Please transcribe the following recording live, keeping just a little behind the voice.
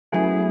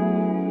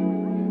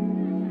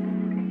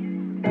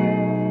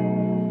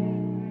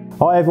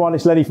Hi everyone,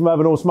 it's Lenny from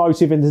Urban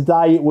Automotive, and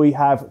today we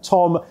have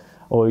Tom,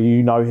 or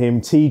you know him,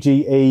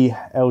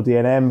 TGE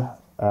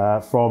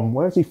LDNM, from,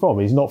 where is he from?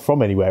 He's not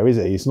from anywhere, is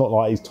he? It's not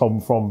like he's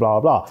Tom from blah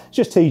blah. It's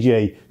just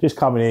TGE, just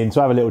coming in to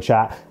have a little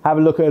chat, have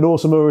a look at an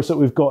awesome Urus that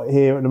we've got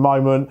here at the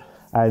moment,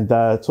 and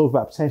talk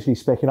about potentially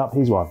speccing up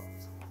his one.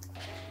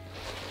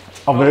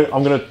 I'm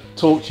gonna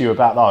talk to you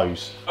about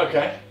those.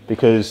 Okay.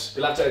 Because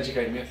you'll have to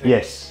educate me, I think.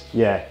 Yes,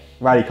 yeah.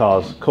 Rally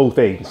cars, cool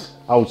things,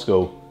 old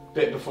school.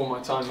 Bit before my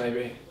time,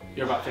 maybe.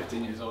 You're about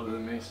 15 years older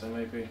than me, so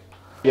maybe.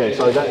 Yeah,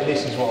 so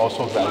this is what I was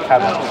talking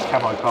about,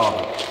 camo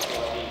carbon.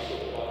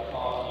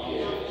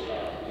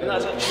 And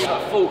that's actually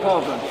like full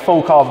carbon.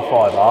 Full carbon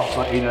fibre,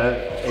 but in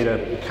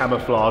a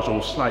camouflage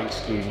or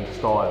snakeskin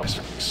style.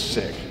 That's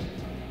sick.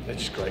 They're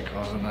just great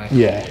cars, aren't they?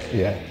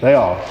 Yeah, they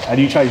are. And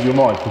you changed your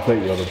mind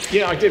completely on them.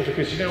 Yeah, I did,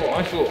 because you know what,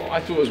 I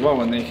thought as well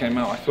when they came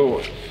out, I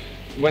thought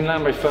when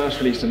Lambo first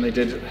released them, they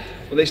did,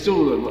 well, they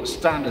still look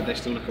standard, they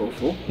still look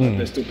awful.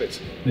 There's still bits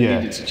they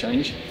needed to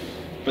change.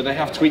 But they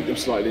have tweaked them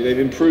slightly, they've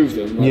improved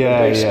them. Like the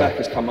base spec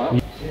has come up.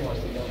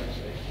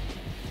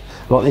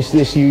 Like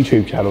this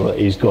YouTube channel that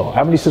he's got,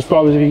 how many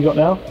subscribers have you got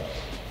now?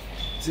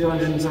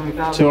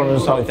 270,000.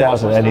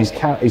 270,000, and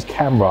his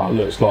camera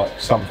looks like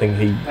something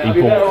he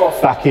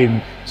bought back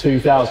in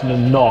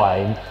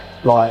 2009.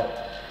 Like,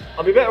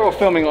 I'd be better off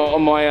filming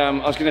on my, I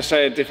was going to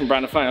say a different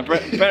brand of phone, I'm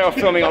better off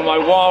filming on my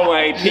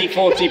Huawei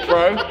P40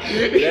 Pro.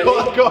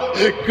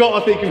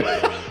 Gotta think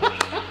about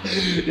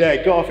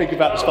yeah, gotta think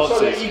about the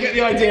sponsors. So you get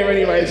the idea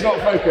anyway, it's not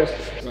focused.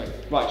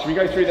 Right, should we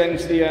go through then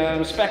to the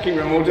specking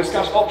room? We'll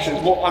discuss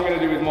options, what I'm going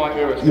to do with my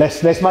Urus.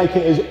 Let's make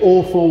it as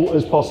awful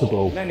as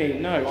possible. Lenny,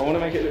 no, I want to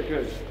make it look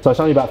good. So it's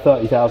only about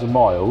 30,000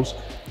 miles.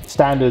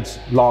 Standard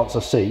Lancer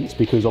seats,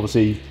 because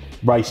obviously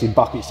racing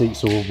bucket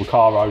seats or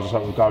Recaros or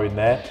something will go in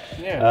there.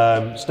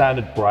 Yeah.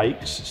 Standard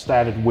brakes,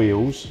 standard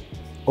wheels,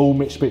 all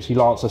Mitsubishi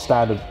Lancer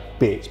standard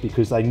bits,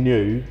 because they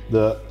knew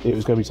that it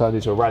was going to be turned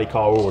into a rally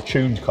car or a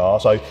tuned car.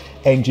 So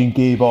engine,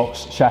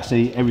 gearbox,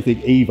 chassis,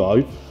 everything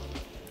Evo.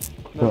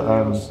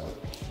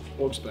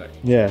 Old spec.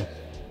 Yeah,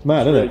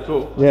 mad, isn't it?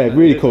 Cool. Yeah,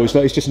 really cool.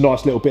 It's just a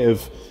nice little bit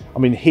of, I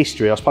mean,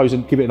 history. I suppose,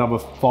 and give it another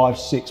 5,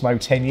 6, maybe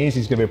 10 years,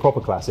 it's going to be a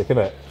proper classic, isn't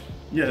it?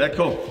 Yeah, they're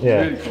cool.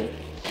 Yeah. Really cool.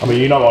 I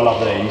mean, you know I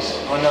love these.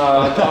 I know,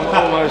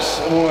 I'm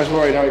almost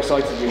worried how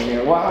excited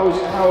you are. Well,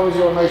 how was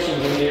your emotions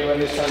when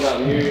this turned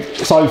out?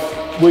 So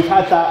we've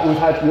had that, we've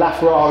had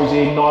LaFerraris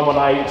in,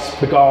 918s,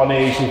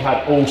 Paganis, we've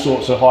had all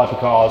sorts of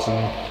hypercars,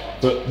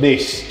 but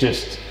this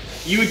just...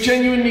 You would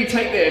genuinely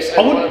take this?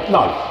 I wouldn't,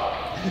 no.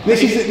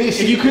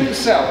 If you couldn't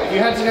sell, if you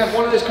had to have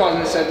one of those cars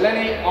and it said,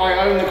 Lenny,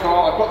 I own the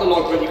car, I've got the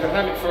logbook, you can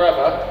have it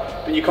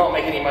forever, but you can't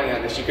make any money out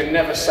of this, you can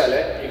never sell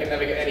it, you can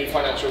never get any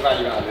financial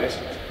value out of this,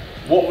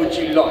 what would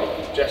you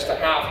like just to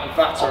have and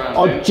bat around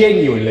I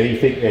genuinely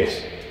think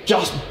this,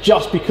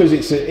 just because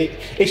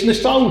it's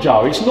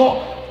nostalgia.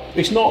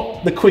 It's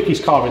not the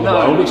quickest car in the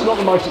world. It's not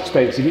the most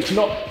expensive. It's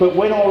not. But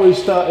when I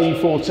was 13,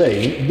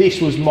 14,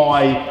 this was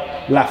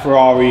my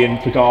LaFerrari and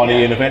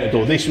Pagani and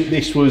Aventador.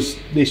 This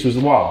was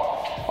the one.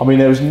 I mean,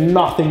 there was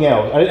nothing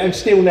else. And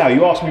still now,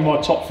 you ask me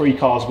my top 3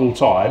 cars of all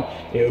time,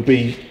 it would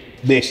be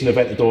this, an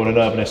Aventador and an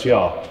Urban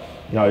SVR.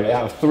 You know,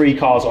 out of 3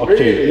 cars I could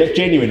do,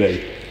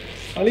 genuinely.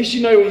 At least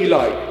you know what you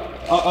like.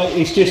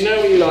 It's just, you know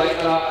what you like,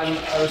 and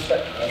I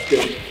respect that. That's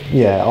good.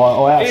 Yeah,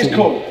 I absolutely. It is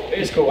cool. It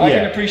is cool. I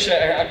can appreciate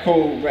a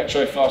cool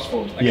retro fast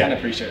forward. I can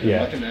appreciate them.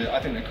 Yeah. I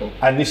think they're cool.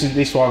 And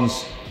this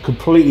one's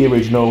completely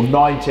original.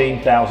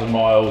 19,000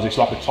 miles. It's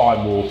like a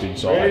time warp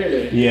inside.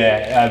 Really?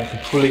 Yeah,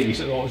 completely.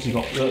 So obviously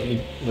got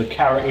the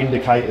carrot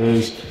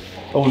indicators,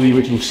 all the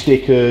original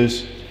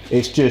stickers.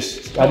 It's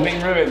just not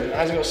being ruined. It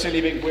hasn't got silly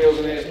big wheels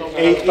in it. It's not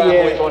going to have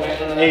a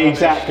bad on it.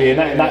 Exactly,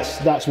 and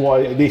that's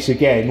why this,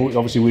 again,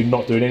 obviously we're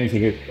not doing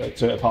anything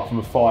apart from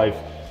a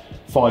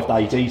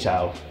five-day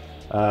detail.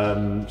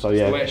 So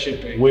yeah, the way it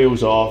should be.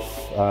 Wheels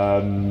off,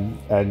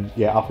 and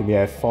yeah, up in the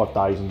air 5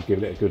 days and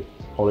give it a good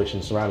polish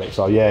and ceramic.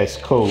 So yeah, it's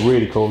cool,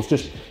 really cool. It's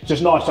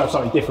just nice to have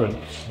something different.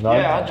 You know?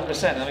 Yeah,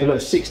 100%. I mean, look,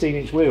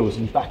 16-inch wheels,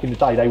 and back in the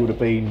day they would have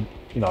been,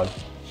 you know,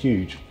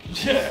 huge.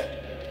 Yeah.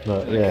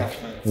 But,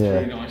 it's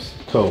really nice.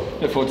 Cool.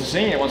 Look forward to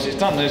seeing it once it's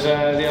done. There's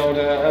the old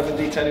Urban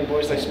Detailing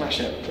boys, they smash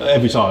it.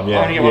 Every time,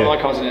 yeah. I only get one of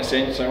my cars in it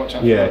soon, so watch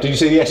out. Yeah, did you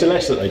see the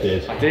SLS that they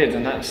did? I did,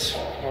 and that's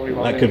probably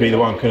one. That could be the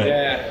one, couldn't it?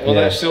 Yeah, well,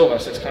 they're silver,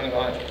 so it's kind of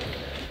like,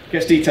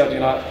 gets detailed, and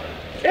you're like,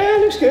 yeah,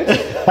 it looks good.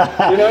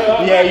 You know,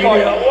 like, yeah,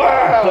 you're like,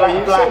 wow,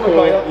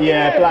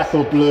 black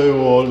or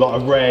blue or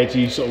like a red,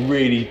 you sort of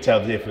really tell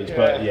the difference. Yeah.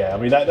 But yeah, I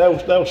mean,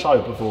 they'll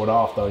show before and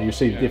after, and you'll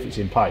see the difference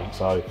in paint.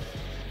 So,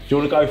 do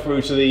you want to go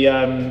through to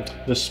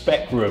the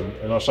spec room,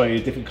 and I'll show you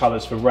different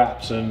colours for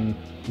wraps and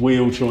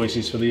wheel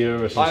choices for the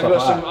Urus and stuff like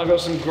that? I've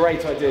got some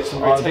great ideas, some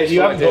very tasteful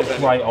you haven't ideas. Got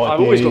great ideas. I've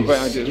always got great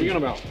ideas. What are you on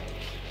about?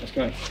 Let's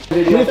go. And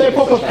if they're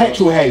proper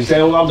petrol heads,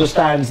 they'll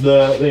understand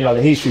the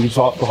the history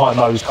behind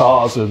those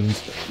cars and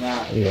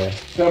yeah.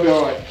 They'll be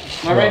alright.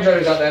 My Range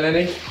Rover's out there,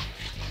 Lenny.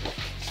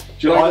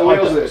 Do you like the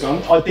wheels that it's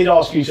on? I did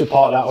ask you to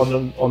park that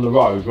on the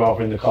road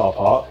rather than the car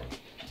park.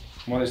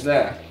 Well, it's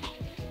there.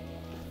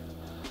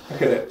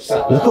 Look at it.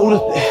 Look at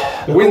all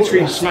The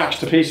windscreen's smashed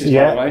to pieces,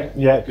 by the way.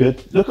 Yeah,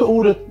 good. Look at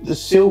all the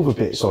silver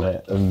bits on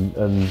it,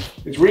 and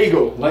it's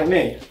regal, like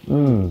me.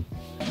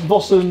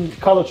 Boston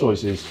colour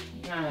choices.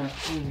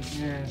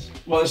 Yes.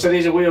 Well, so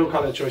these are wheel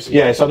colour choices.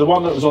 Yeah, so the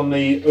one that was on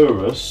the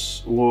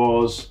Urus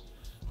was.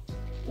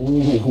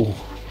 Ooh,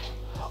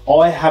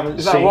 I haven't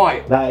Is seen. that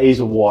white? That is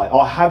a white.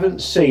 I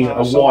haven't seen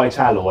a white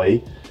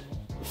alloy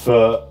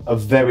for a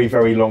very,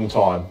 very long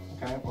time.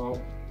 Okay,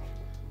 well.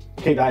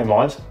 Keep that in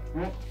mind.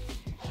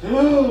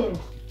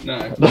 No.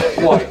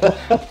 White.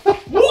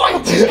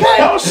 White is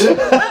chaos!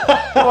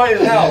 White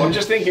as hell. I'm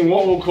just thinking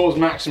what will cause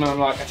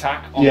maximum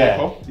attack on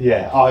people.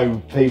 Yeah.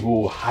 Oh,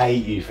 people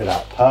hate you for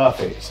that.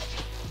 Perfect.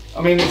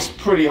 I mean, it's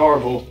pretty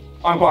horrible.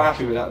 I'm quite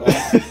happy with that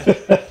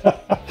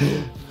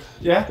though.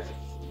 Yeah?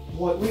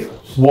 White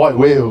wheels. White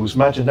wheels,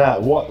 imagine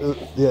that.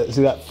 Yeah,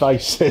 see that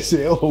face says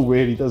it all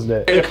really, doesn't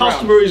it? The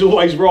customer is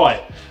always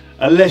right.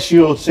 Unless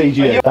you're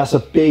TGE. That's a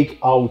big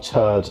old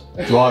turd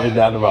driving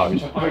down the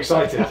road. I'm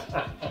excited.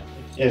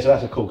 Yeah, so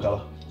that's a cool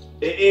colour.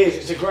 It is,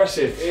 it's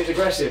aggressive. It is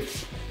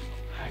aggressive.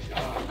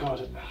 Oh god,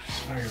 it's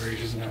very rude,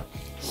 isn't it?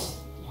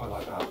 I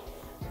like that.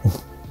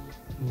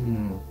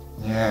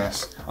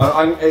 Yes.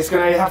 It's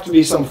going to have to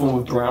be some form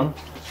of brown.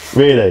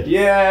 Really?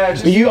 Yeah.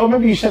 But I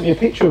remember you sent me a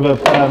picture of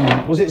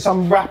a, was it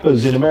some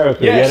rappers in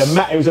America? Yes.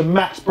 It was a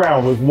Max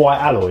Brown with white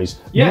alloys.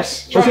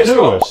 Yes. Was it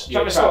Urus?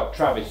 Travis Scott.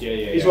 Travis,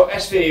 yeah. He's got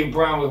SV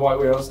brown with white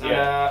wheels and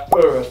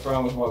Urus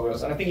brown with white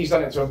wheels. And I think he's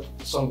done it to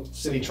some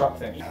silly truck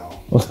thing.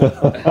 Quite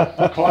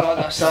like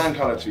that sand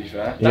colour, to be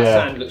fair. That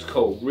sand looks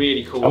cool,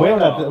 really cool. And we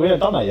haven't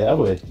done that yet, have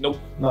we? Nope.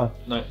 No.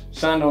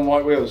 Sand on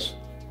white wheels.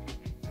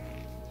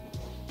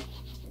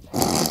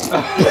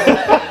 Am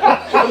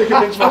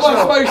I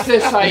supposed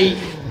to say?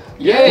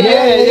 Yeah,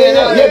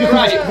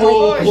 because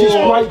this is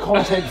great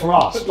content for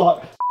us.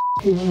 Like,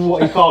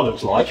 what his car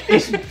looks like.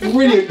 It's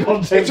brilliant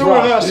content. It's all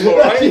reversible,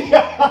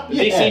 right?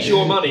 This is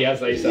your money, as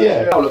they say.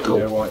 Yeah. That'll look cool.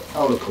 Yeah, white.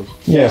 That'll look cool.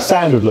 Yeah,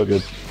 sand would look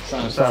good.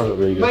 Sand would look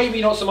really good. Maybe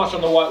not so much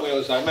on the white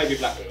wheels though. Maybe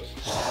black wheels.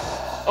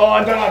 Oh,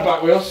 I don't like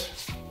black wheels.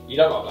 You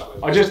don't like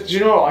black wheels? Do you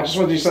know what? I just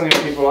want to do something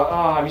where people are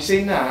like, have you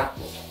seen that?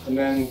 And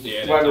then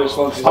whatever the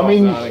response is, I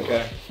mean, I don't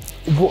care.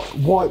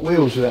 White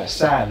wheels with that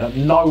sand,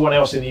 no one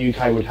else in the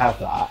UK would have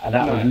that, and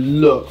that would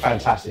look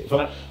fantastic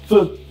for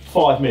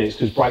 5 minutes,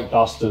 because brake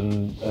dust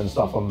and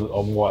stuff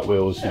on white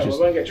wheels. Yeah, well, it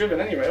won't get driven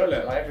anyway, will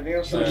it? Like everything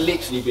else. It would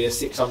literally be a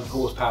 600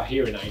 horsepower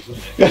hearing aid,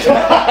 wouldn't it?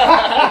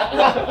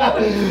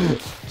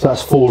 So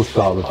that's forged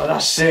carbon. Oh,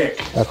 that's sick.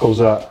 How cool's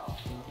that?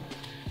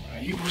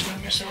 You boys don't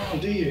mess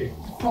around, do you?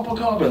 Proper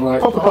carbon,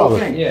 like proper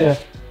carbon. Yeah.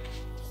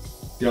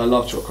 Yeah, I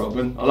love chalk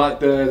carbon. I like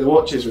the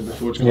watches with the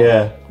forged carbon.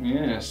 Yeah.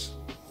 Yes.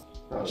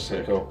 That was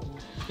sick. Cool.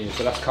 Yeah,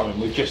 so that's coming.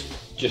 We've just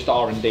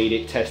R&D'd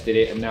it, tested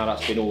it, and now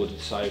that's been ordered.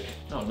 So,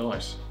 oh,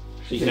 nice.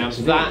 So you can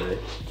have that,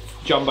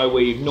 jumbo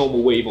weave,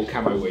 normal weave, or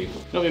camo weave.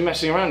 Not been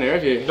messing around here,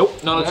 have you?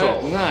 Nope, none at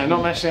all. No,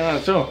 not messing around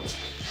at all.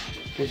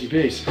 Busy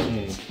bees. Well,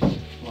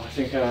 I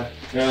think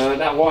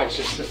that white's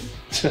just.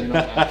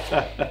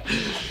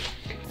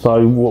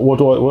 So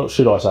what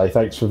should I say?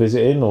 Thanks for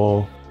visiting,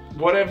 or?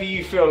 Whatever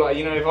you feel like,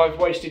 if I've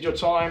wasted your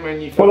time and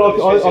you feel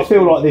I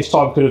feel like this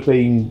time could have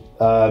been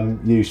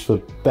used for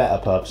better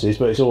purposes,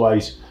 but it's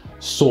always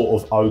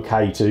sort of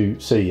okay to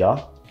see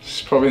ya.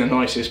 It's probably the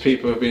nicest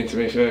people have been to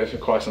me for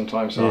quite some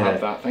time, so I'll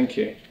have that. Thank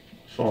you.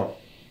 Fine.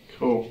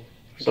 Cool.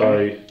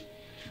 So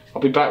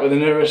I'll be back with an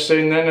Urus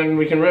soon then, and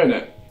we can ruin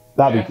it.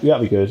 That'd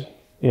be good.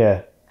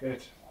 Yeah.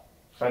 Good.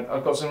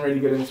 I've got some really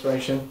good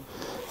inspiration.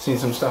 Seen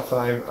some stuff that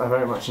I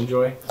very much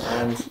enjoy.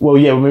 And well,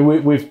 yeah. I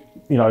mean, we've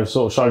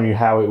sort of shown you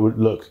how it would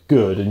look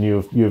good, and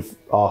you've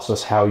asked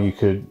us how you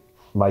could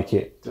make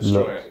it destroy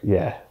look. it.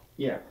 Yeah.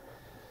 Yeah.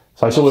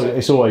 So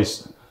it's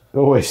always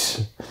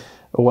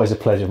a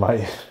pleasure,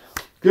 mate.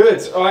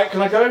 Good. All right.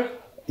 Can I go?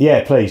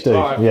 Yeah, please do.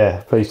 Right.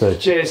 Yeah, please do.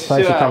 Cheers.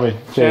 Thanks for coming.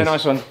 Cheers. Yeah,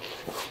 nice one.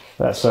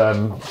 That's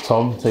Tom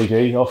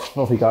TGE.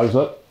 Off he goes.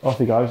 Look, off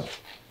he goes.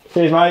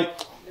 Cheers, mate.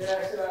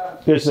 Yeah.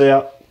 Good to see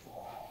you.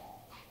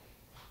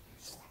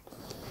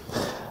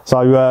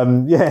 So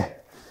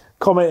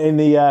comment in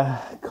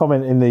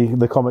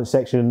the comment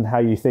section how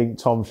you think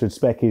Tom should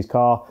spec his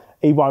car.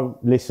 He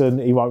won't listen.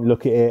 He won't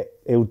look at it.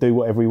 He'll do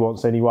whatever he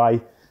wants anyway.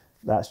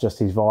 That's just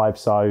his vibe.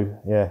 So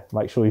yeah,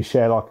 make sure you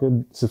share, like,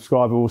 and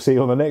subscribe, and we'll see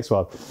you on the next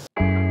one.